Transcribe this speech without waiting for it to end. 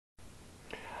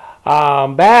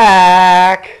I'm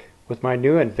back with my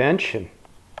new invention.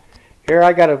 Here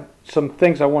I got some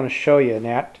things I want to show you,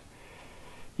 Nat.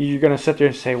 You're going to sit there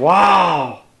and say,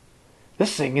 wow,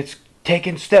 this thing is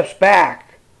taking steps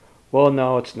back. Well,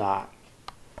 no, it's not.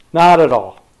 Not at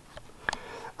all.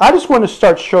 I just want to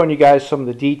start showing you guys some of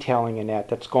the detailing in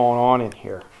that's going on in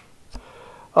here.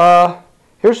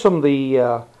 Here's some of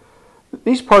the,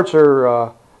 these parts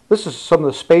are, this is some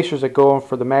of the spacers that go on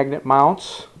for the magnet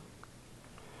mounts.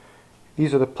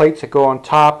 These are the plates that go on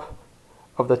top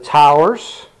of the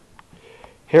towers.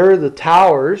 Here are the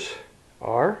towers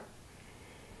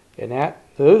and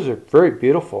those are very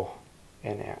beautiful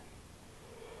and that.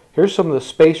 Here's some of the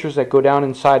spacers that go down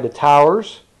inside the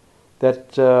towers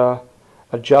that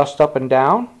adjust up and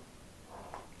down.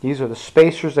 These are the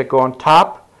spacers that go on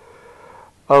top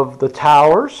of the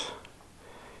towers.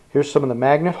 Here's some of the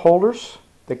magnet holders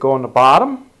that go on the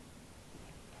bottom.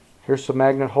 Here's some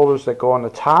magnet holders that go on the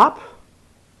top.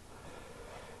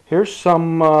 Here's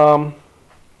some,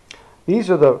 these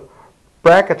are the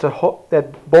brackets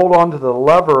that bolt onto the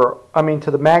lever,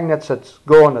 to the magnets that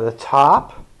go onto the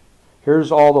top.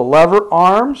 Here's all the lever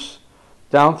arms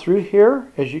down through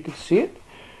here, as you can see it.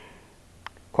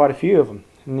 Quite a few of them.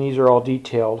 And these are all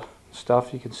detailed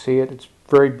stuff. You can see it. It's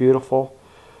very beautiful.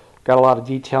 Got a lot of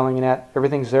detailing in that.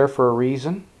 Everything's there for a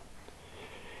reason.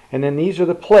 And then these are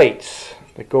the plates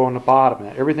that go on the bottom.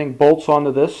 Everything bolts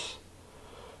onto this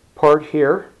part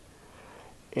here.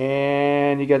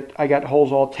 And I got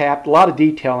holes all tapped. A lot of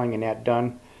detailing in that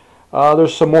done.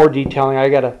 There's some more detailing. I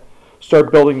got to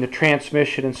start building the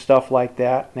transmission and stuff like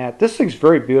that. This thing's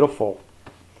very beautiful.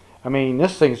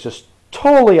 This thing's just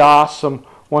totally awesome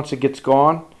once it gets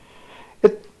gone.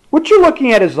 What you're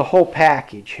looking at is the whole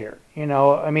package here.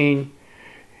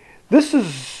 This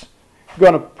is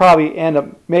going to probably end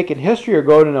up making history or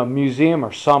go to a museum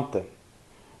or something.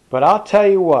 But I'll tell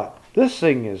you what, this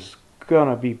thing is going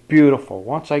to be beautiful.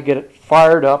 Once I get it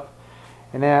fired up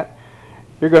and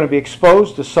you're going to be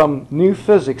exposed to some new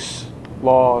physics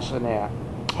laws and that.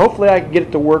 Hopefully I can get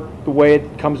it to work the way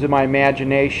it comes in my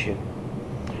imagination.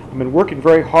 I've been working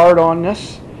very hard on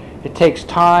this. It takes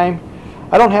time.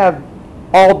 I don't have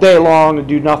all day long to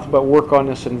do nothing but work on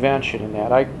this invention and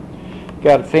that. I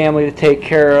got a family to take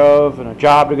care of and a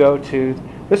job to go to.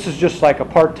 This is just like a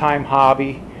part-time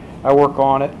hobby. I work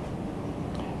on it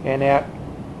and that.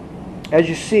 As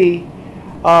you see,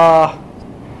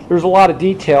 there's a lot of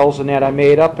details in that I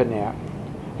made up in that.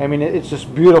 It's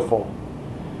just beautiful.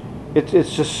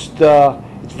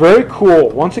 It's very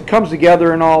cool. Once it comes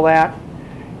together and all that,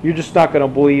 you're just not going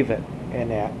to believe it in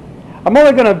that. I'm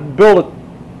only going to build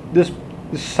this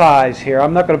size here.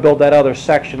 I'm not going to build that other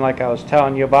section like I was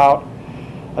telling you about.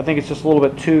 I think it's just a little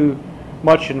bit too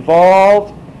much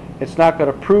involved. It's not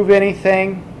going to prove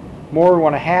anything more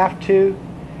than I have to.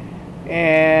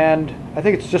 And I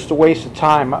think it's just a waste of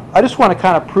time. I just want to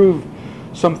kind of prove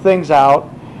some things out,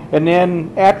 and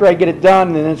then after I get it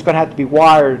done, then it's going to have to be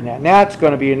wired and that. And that's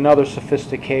going to be another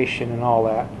sophistication and all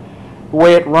that. The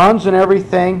way it runs and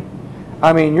everything,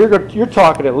 you're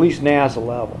talking at least NASA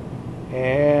level.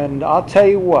 And I'll tell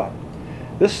you what,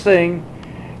 this thing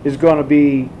is going to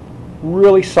be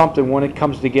really something when it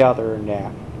comes together and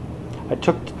that. I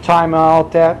took the time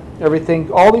out that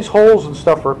everything, all these holes and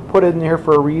stuff are put in here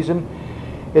for a reason.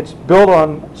 It's built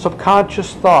on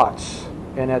subconscious thoughts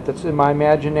and that's in my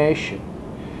imagination.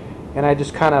 And I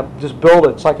just kind of build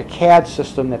it. It's like a CAD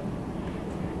system that,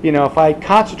 if I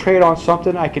concentrate on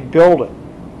something, I could build it.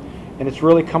 And it's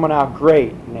really coming out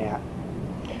great in that.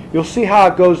 You'll see how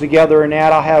it goes together in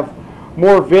that. I'll have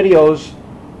more videos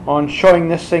on showing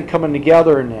this thing coming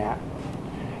together in that.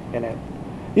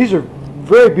 These are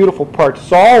very beautiful parts.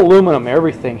 It's all aluminum,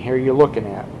 everything here you're looking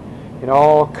at.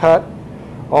 All cut,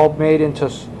 all made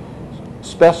into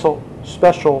special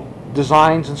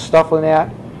designs and stuff like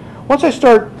that. Once I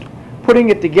start putting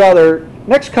it together,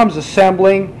 next comes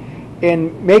assembling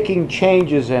and making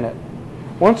changes in it.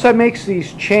 Once I make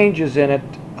these changes in it,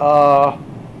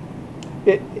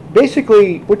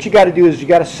 basically what you got to do is you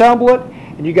got to assemble it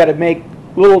and you got to make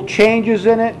little changes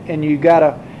in it and you got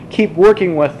to keep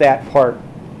working with that part.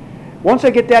 Once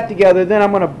I get that together, then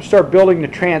I'm going to start building the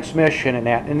transmission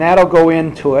and that'll go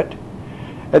into it.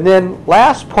 And then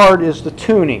last part is the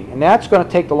tuning, and that's going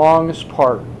to take the longest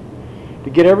part to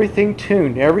get everything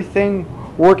tuned, everything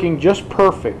working just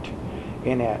perfect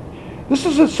in that. This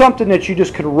isn't something that you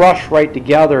just could rush right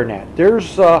together in that.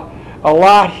 There's a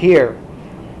lot here,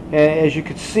 as you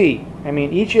can see.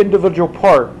 Each individual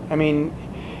part. A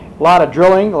lot of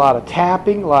drilling, a lot of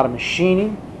tapping, a lot of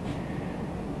machining.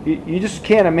 You just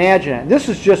can't imagine it. This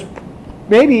is just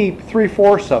maybe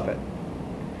 3/4 of it.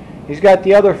 He's got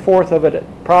the other fourth of it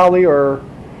probably, or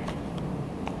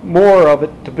more of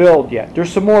it to build yet.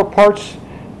 There's some more parts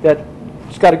that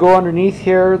it's got to go underneath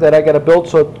here that I got to build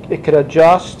so it could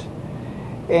adjust.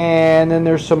 And then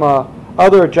there's some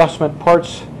other adjustment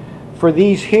parts for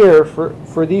these here,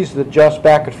 for these to adjust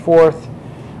back and forth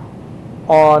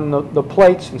on the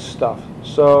plates and stuff.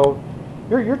 So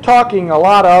you're talking a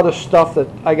lot of other stuff that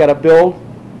I got to build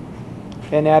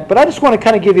and that. But I just want to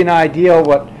kind of give you an idea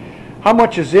of how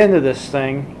much is into this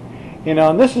thing, you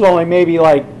know. And this is only maybe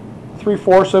like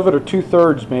 3/4 of it or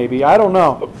 2/3 maybe. I don't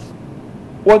know.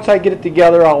 Once I get it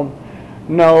together, I'll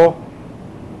know.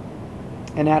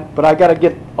 And that, but I got to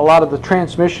get a lot of the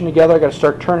transmission together. I got to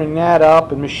start turning that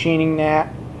up and machining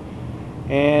that,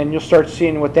 and you'll start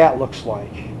seeing what that looks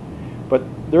like. But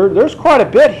there's quite a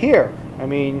bit here. I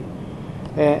mean,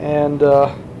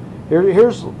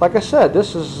 here's, like I said,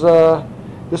 this is the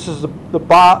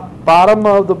bottom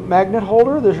of the magnet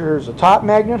holder. Here's the top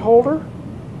magnet holder.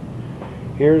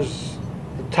 Here's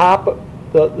the top,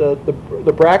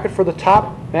 the bracket for the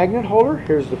top magnet holder.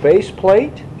 Here's the base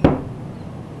plate.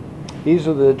 These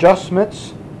are the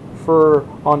adjustments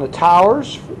on the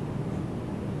towers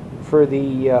for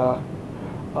the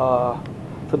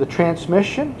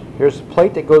transmission. Here's the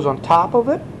plate that goes on top of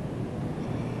it.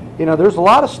 You know, there's a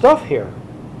lot of stuff here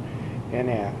in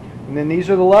that. And then these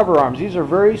are the lever arms. These are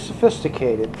very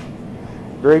sophisticated,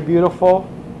 very beautiful.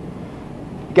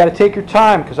 You got to take your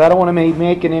time, because I don't want to be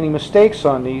making any mistakes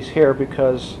on these here,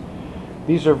 because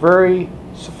these are very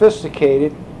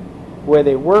sophisticated the way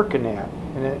they work in that.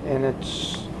 And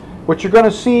it's what you're going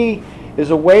to see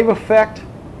is a wave effect,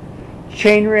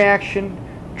 chain reaction,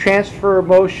 transfer of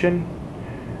motion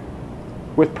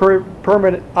with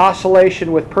permanent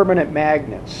oscillation with permanent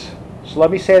magnets. So let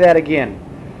me say that again.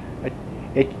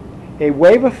 A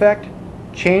wave effect,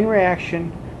 chain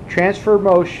reaction, transfer of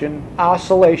motion,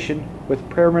 oscillation with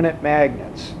permanent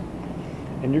magnets.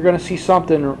 And you're going to see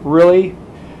something really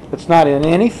that's not in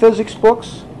any physics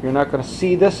books. You're not going to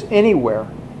see this anywhere.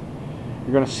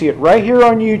 You're going to see it right here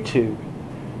on YouTube.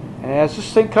 And as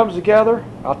this thing comes together,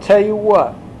 I'll tell you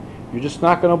what, you're just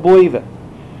not going to believe it.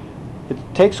 It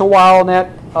takes a while, Nat.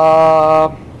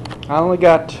 I only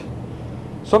got,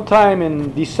 sometime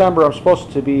in December, I'm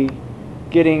supposed to be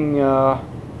getting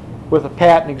with a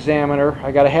patent examiner.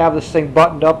 I got to have this thing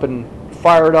buttoned up and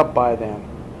fired up by then.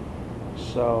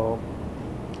 So,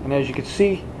 and as you can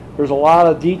see, there's a lot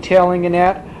of detailing in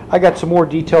that. I got some more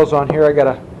details on here. I got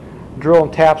to drill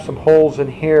and tap some holes in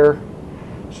here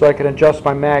so I can adjust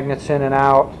my magnets in and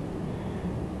out.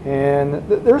 And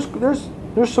there's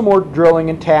some more drilling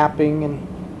and tapping and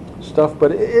stuff,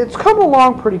 but it's coming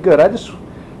along pretty good. I just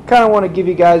kind of want to give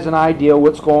you guys an idea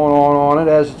what's going on it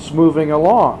as it's moving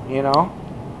along, you know.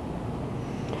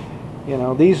 You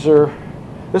know, this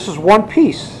is one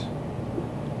piece.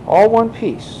 All one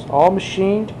piece. All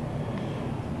machined.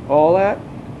 All that.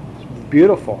 It's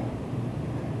beautiful.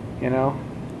 You know.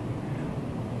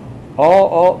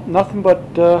 Nothing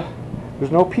but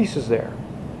there's no pieces there.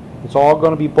 It's all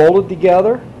going to be bolted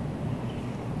together,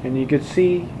 and you can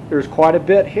see there's quite a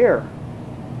bit here.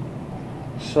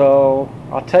 So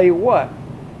I'll tell you what,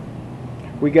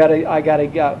 I got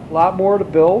a lot more to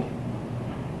build,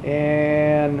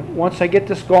 and once I get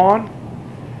this going,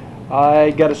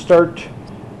 I got to start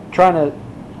trying to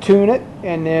tune it,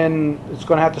 and then it's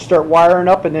going to have to start wiring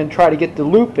up, and then try to get the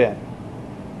loop in.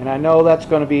 And I know that's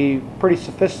going to be pretty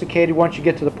sophisticated once you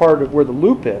get to the part of where the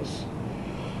loop is.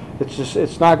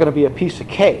 It's not going to be a piece of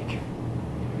cake.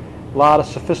 A lot of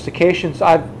sophistications.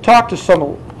 I've talked to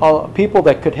some people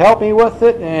that could help me with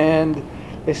it, and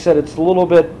they said it's a little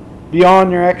bit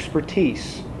beyond their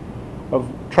expertise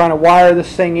of trying to wire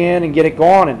this thing in and get it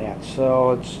going in that.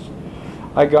 So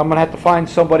I'm going to have to find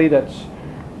somebody that's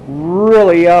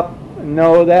really up and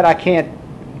know that. I can't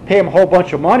pay them a whole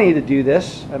bunch of money to do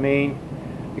this. I mean,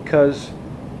 because,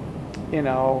 you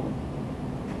know,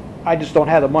 I just don't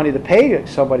have the money to pay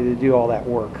somebody to do all that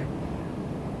work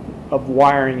of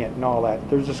wiring it and all that.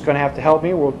 They're just going to have to help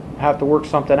me. We'll have to work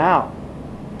something out.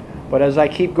 But as I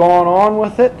keep going on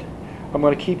with it, I'm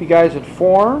going to keep you guys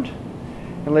informed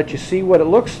and let you see what it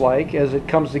looks like as it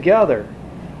comes together.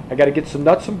 I got to get some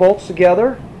nuts and bolts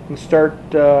together and start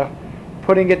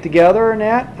putting it together and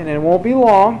that, and it won't be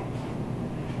long.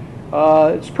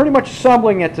 It's pretty much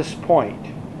assembling at this point.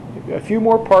 A few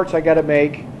more parts I got to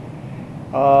make.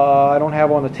 I don't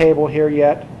have on the table here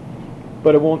yet,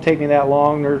 but it won't take me that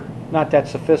long. They're not that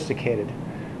sophisticated.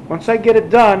 Once I get it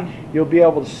done, you'll be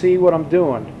able to see what I'm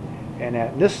doing.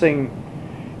 And this thing,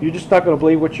 you're just not going to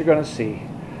believe what you're going to see.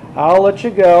 I'll let you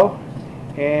go,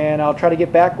 and I'll try to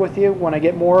get back with you when I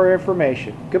get more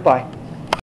information. Goodbye.